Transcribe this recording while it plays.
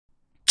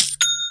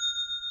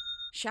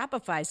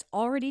Shopify's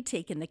already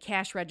taken the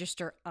cash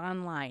register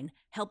online,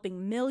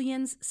 helping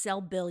millions sell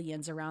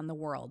billions around the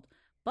world.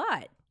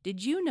 But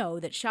did you know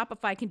that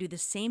Shopify can do the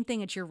same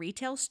thing at your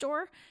retail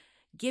store?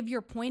 Give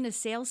your point of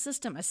sale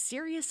system a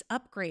serious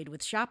upgrade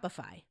with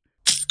Shopify.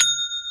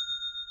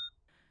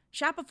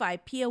 Shopify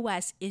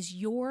POS is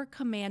your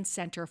command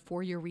center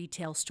for your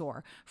retail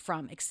store.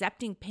 From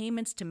accepting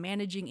payments to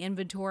managing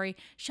inventory,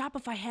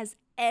 Shopify has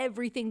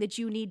everything that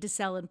you need to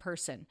sell in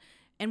person.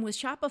 And with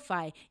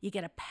Shopify, you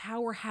get a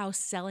powerhouse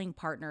selling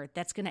partner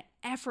that's going to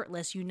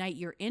effortlessly unite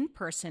your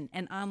in-person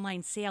and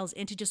online sales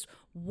into just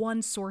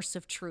one source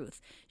of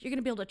truth. You're going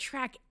to be able to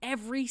track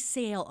every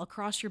sale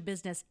across your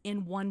business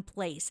in one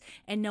place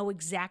and know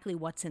exactly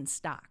what's in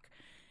stock.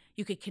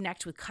 You could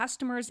connect with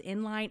customers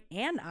inline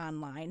and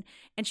online.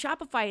 And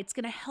Shopify, it's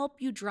going to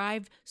help you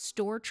drive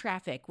store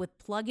traffic with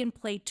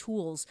plug-and-play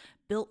tools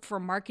built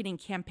for marketing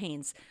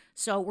campaigns.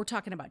 So we're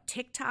talking about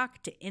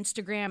TikTok to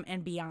Instagram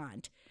and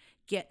beyond.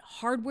 Get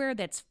hardware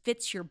that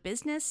fits your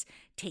business,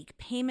 take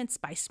payments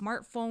by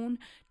smartphone,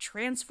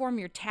 transform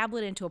your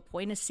tablet into a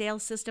point-of-sale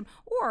system,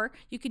 or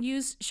you can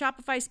use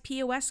Shopify's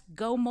POS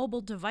Go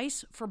mobile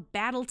device for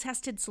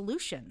battle-tested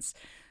solutions.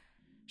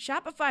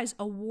 Shopify's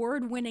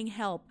award-winning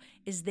help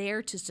is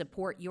there to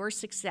support your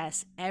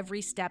success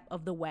every step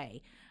of the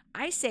way.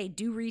 I say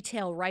do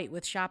retail right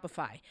with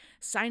Shopify.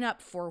 Sign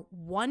up for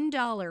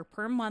 $1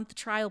 per month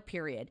trial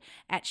period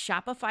at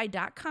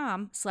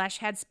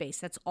shopify.com/headspace.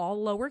 That's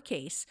all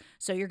lowercase.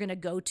 So you're going to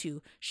go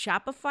to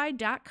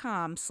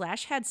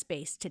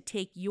shopify.com/headspace to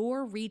take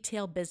your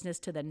retail business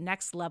to the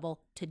next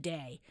level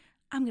today.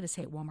 I'm going to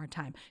say it one more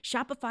time.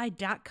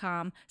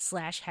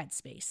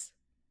 Shopify.com/headspace.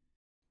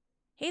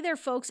 Hey there,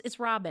 folks, it's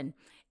Robin,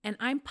 and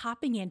I'm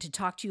popping in to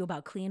talk to you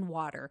about clean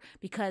water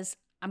because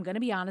I'm going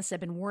to be honest, I've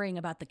been worrying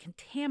about the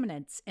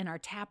contaminants in our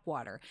tap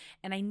water,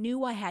 and I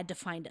knew I had to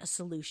find a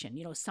solution,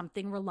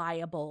 something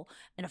reliable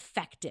and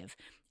effective.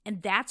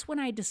 And that's when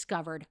I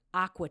discovered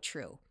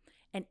AquaTrue,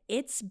 and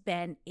it's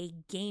been a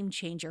game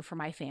changer for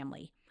my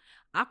family.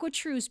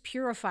 AquaTrue's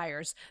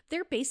purifiers,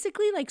 they're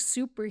basically like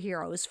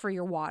superheroes for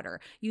your water,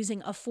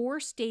 using a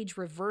 4-stage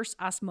reverse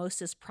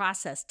osmosis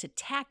process to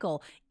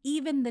tackle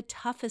even the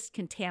toughest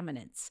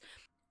contaminants.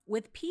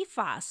 With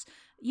PFAS,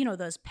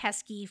 those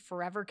pesky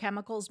forever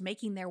chemicals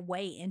making their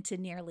way into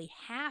nearly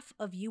half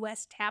of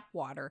U.S. tap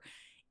water,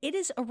 it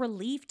is a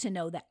relief to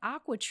know that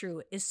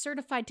AquaTrue is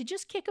certified to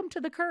just kick them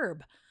to the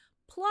curb.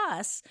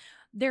 Plus,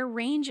 their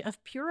range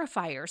of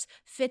purifiers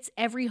fits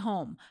every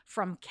home,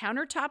 from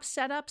countertop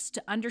setups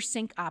to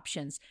under-sink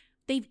options.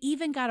 They've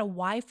even got a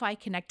Wi-Fi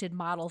connected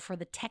model for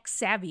the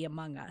tech-savvy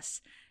among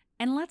us.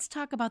 And let's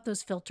talk about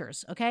those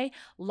filters, okay?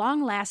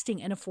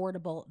 Long-lasting and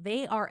affordable,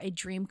 they are a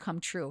dream come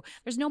true.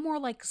 There's no more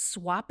like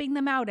swapping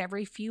them out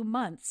every few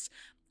months.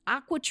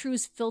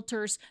 AquaTrue's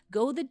filters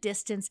go the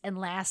distance and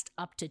last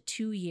up to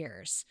 2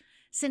 years.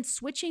 Since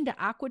switching to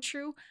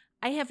AquaTrue,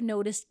 I have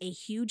noticed a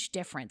huge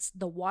difference.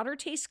 The water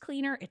tastes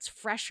cleaner, it's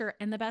fresher,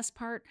 and the best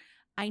part,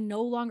 I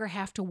no longer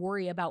have to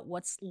worry about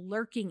what's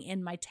lurking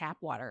in my tap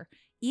water.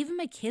 Even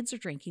my kids are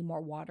drinking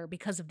more water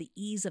because of the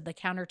ease of the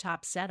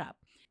countertop setup.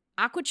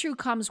 AquaTrue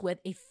comes with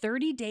a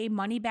 30-day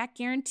money-back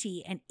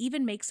guarantee and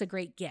even makes a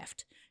great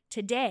gift.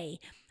 Today,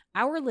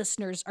 our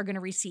listeners are going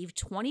to receive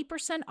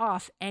 20%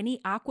 off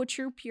any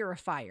AquaTrue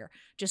purifier.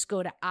 Just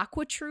go to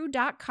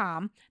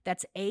aquatrue.com,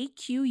 that's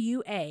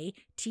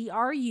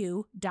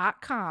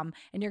AQUATRU.com,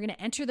 and you're going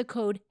to enter the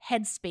code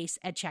HEADSPACE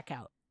at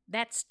checkout.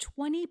 That's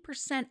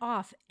 20%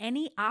 off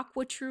any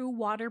AquaTrue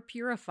water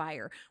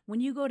purifier when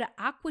you go to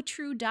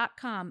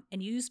aquatrue.com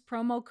and use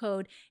promo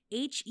code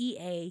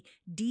HEADSPACE.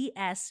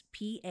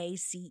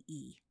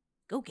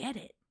 Go get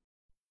it.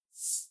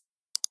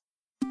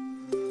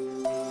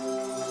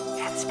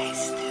 Headspace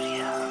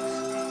Studios.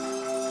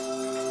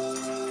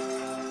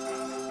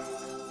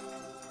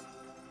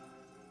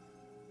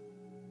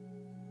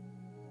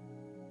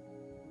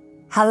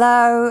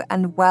 Hello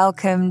and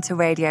welcome to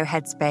Radio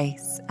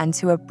Headspace and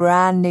to a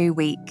brand new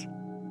week.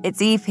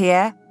 It's Eve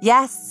here.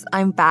 Yes,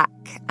 I'm back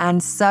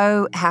and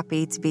so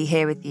happy to be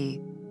here with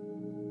you.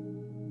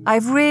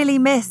 I've really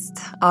missed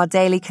our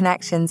daily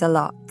connections a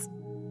lot.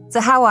 So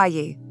how are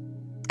you?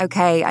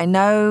 Okay, I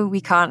know we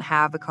can't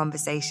have a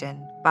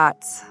conversation,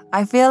 but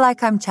I feel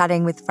like I'm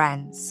chatting with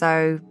friends,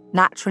 so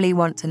naturally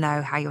want to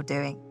know how you're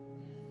doing.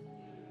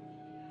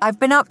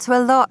 I've been up to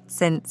a lot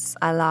since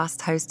I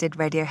last hosted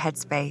Radio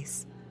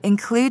Headspace,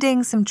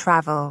 including some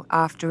travel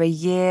after a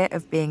year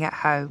of being at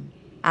home,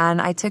 and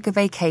I took a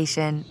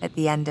vacation at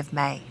the end of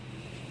May.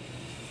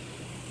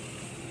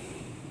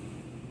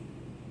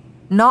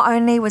 Not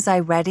only was I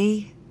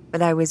ready, but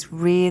I was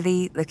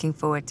really looking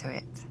forward to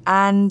it.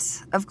 And,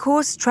 of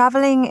course,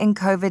 traveling in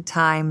COVID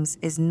times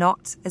is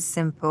not as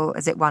simple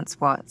as it once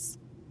was.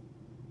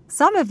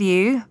 Some of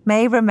you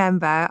may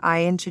remember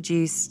I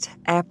introduced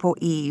Airport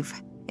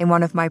Eve in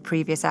one of my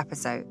previous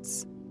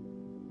episodes.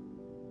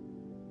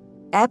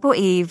 Airport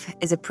Eve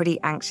is a pretty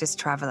anxious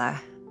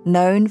traveler,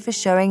 known for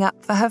showing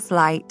up for her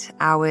flight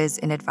hours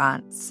in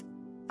advance.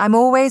 I'm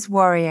always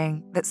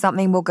worrying that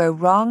something will go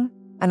wrong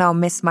and I'll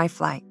miss my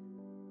flight.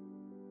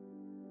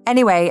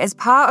 Anyway, as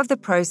part of the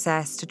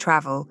process to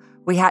travel,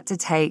 we had to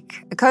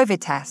take a COVID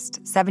test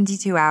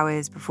 72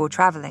 hours before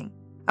traveling.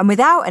 And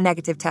without a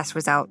negative test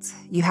result,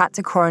 you had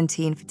to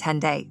quarantine for 10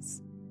 days.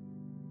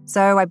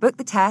 So I booked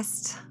the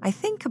test, I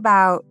think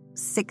about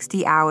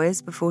 60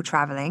 hours before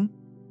traveling.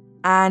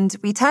 And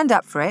we turned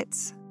up for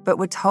it, but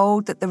were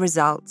told that the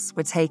results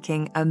were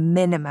taking a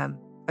minimum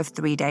of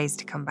 3 days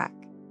to come back.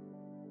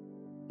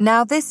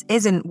 Now, this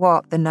isn't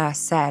what the nurse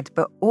said,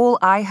 but all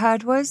I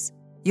heard was,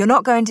 "You're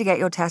not going to get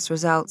your test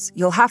results,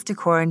 you'll have to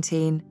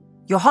quarantine,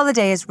 your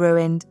holiday is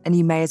ruined, and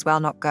you may as well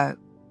not go."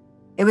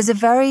 It was a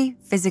very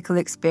physical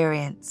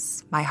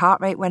experience. My heart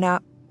rate went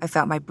up, I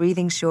felt my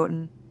breathing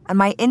shorten, and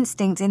my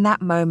instinct in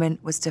that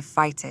moment was to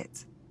fight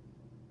it.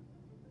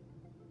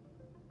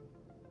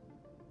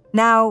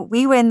 Now,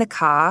 we were in the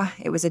car,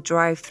 it was a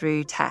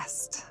drive-through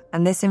test,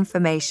 and this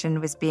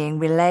information was being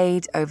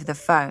relayed over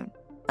the phone.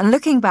 And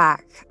looking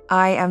back,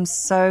 I am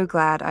so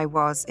glad I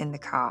was in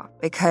the car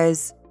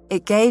because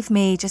it gave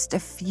me just a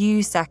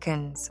few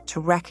seconds to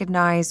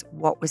recognize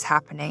what was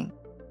happening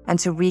and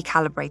to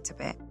recalibrate a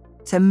bit,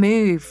 to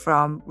move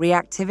from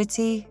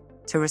reactivity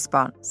to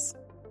response.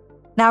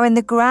 Now, in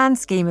the grand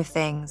scheme of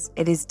things,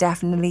 it is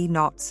definitely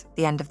not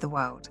the end of the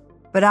world.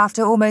 But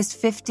after almost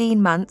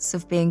 15 months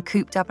of being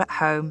cooped up at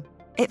home,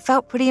 it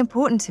felt pretty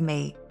important to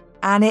me.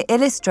 And it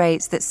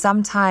illustrates that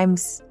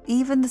sometimes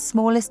even the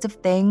smallest of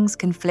things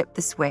can flip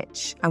the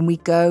switch and we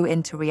go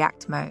into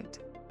react mode.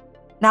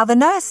 Now, the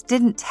nurse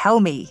didn't tell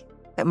me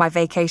that my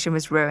vacation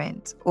was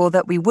ruined or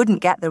that we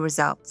wouldn't get the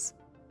results.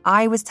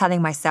 I was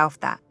telling myself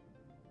that.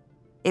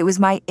 It was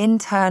my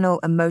internal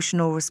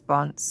emotional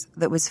response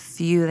that was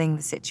fueling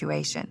the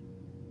situation.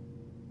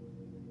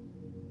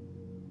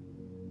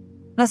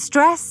 Now,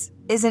 stress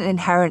isn't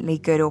inherently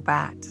good or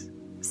bad.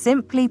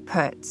 Simply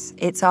put,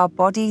 it's our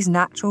body's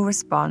natural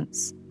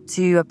response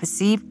to a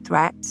perceived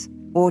threat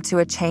or to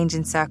a change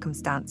in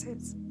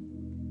circumstances.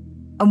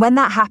 And when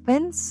that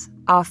happens,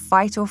 our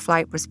fight or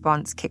flight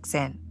response kicks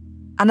in.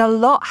 And a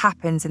lot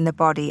happens in the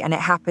body, and it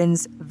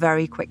happens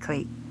very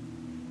quickly.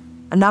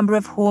 A number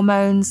of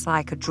hormones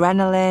like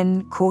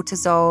adrenaline,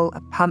 cortisol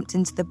are pumped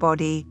into the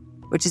body,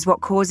 which is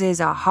what causes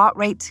our heart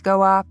rate to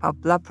go up, our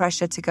blood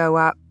pressure to go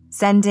up,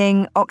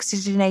 sending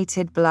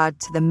oxygenated blood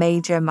to the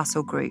major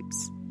muscle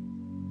groups.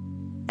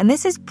 And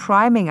this is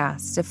priming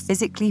us to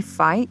physically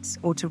fight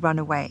or to run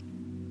away.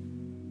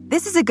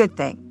 This is a good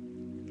thing.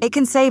 It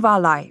can save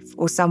our life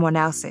or someone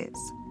else's.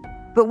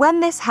 But when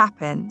this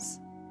happens,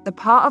 the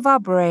part of our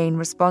brain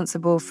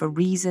responsible for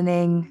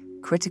reasoning,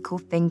 critical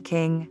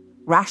thinking,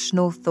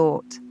 rational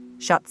thought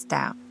shuts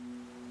down.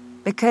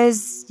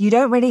 Because you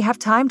don't really have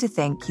time to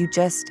think, you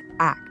just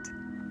act.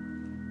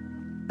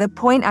 The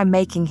point I'm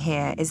making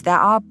here is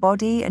that our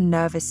body and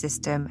nervous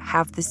system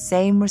have the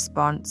same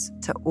response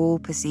to all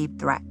perceived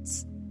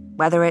threats,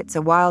 whether it's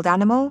a wild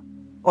animal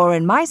or,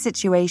 in my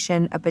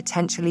situation, a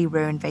potentially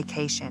ruined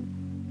vacation.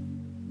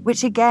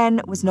 Which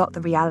again was not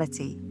the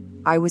reality.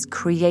 I was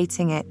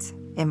creating it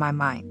in my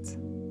mind.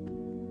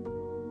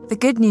 The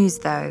good news,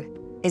 though,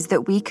 is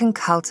that we can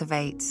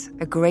cultivate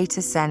a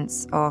greater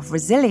sense of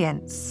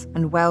resilience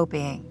and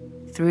well-being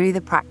through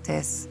the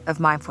practice of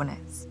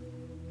mindfulness.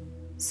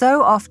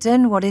 So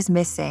often what is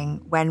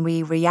missing when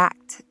we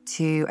react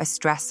to a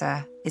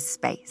stressor is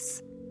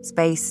space.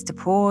 Space to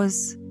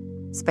pause,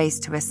 space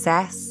to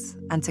assess,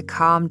 and to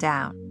calm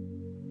down.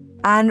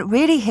 And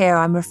really here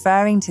I'm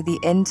referring to the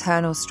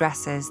internal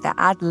stresses that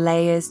add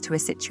layers to a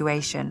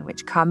situation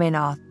which come in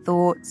our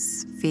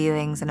thoughts,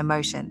 feelings, and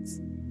emotions.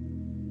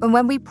 And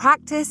when we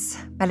practice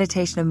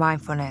meditation and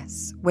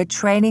mindfulness, we're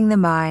training the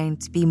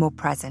mind to be more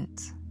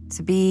present,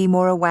 to be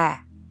more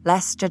aware,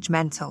 less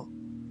judgmental.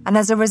 And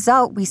as a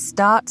result, we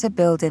start to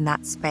build in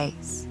that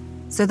space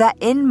so that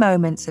in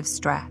moments of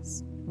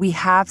stress, we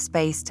have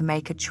space to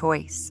make a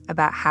choice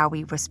about how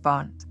we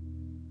respond.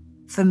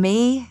 For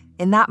me,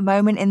 in that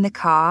moment in the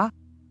car,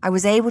 I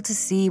was able to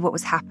see what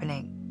was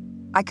happening.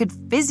 I could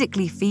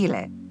physically feel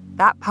it.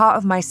 That part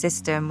of my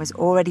system was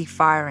already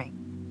firing.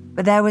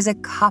 But there was a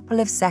couple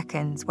of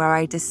seconds where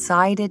I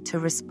decided to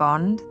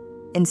respond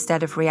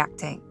instead of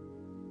reacting.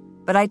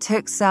 But I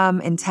took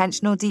some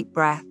intentional deep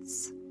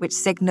breaths, which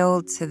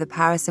signaled to the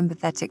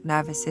parasympathetic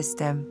nervous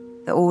system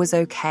that all was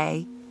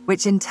okay,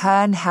 which in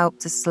turn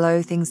helped to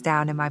slow things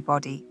down in my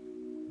body.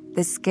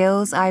 The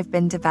skills I've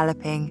been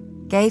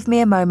developing gave me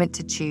a moment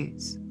to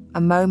choose,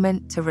 a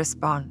moment to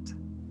respond.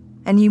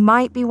 And you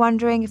might be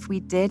wondering if we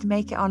did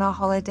make it on our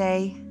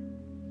holiday.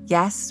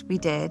 Yes, we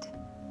did.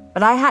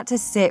 But I had to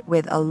sit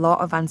with a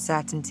lot of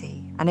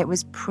uncertainty, and it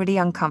was pretty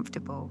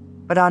uncomfortable.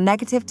 But our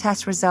negative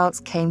test results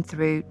came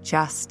through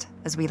just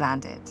as we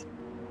landed.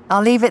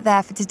 I'll leave it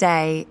there for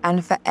today,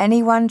 and for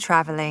anyone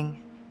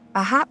traveling,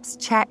 perhaps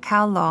check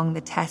how long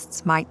the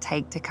tests might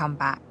take to come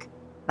back.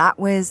 That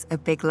was a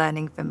big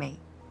learning for me.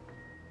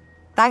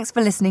 Thanks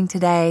for listening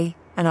today,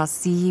 and I'll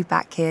see you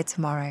back here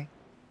tomorrow.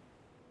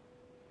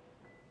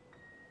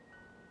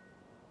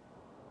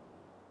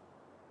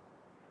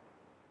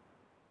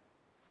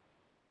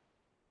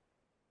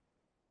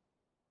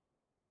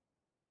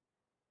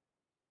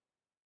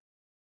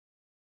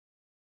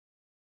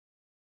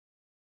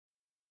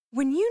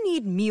 When you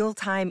need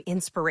mealtime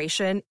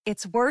inspiration,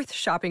 it's worth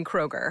shopping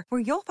Kroger, where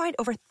you'll find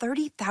over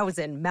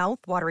 30,000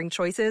 mouth-watering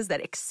choices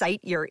that excite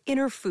your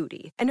inner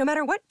foodie. And no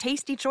matter what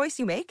tasty choice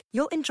you make,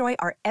 you'll enjoy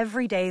our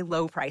everyday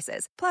low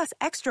prices, plus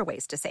extra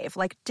ways to save,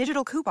 like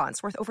digital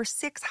coupons worth over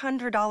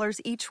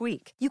 $600 each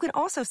week. You can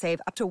also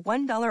save up to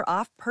 $1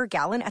 off per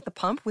gallon at the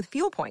pump with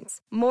fuel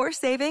points. More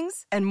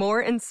savings and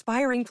more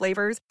inspiring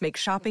flavors make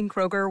shopping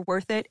Kroger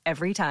worth it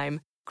every time.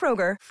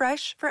 Kroger,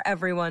 fresh for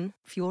everyone.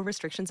 Fuel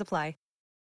restrictions apply.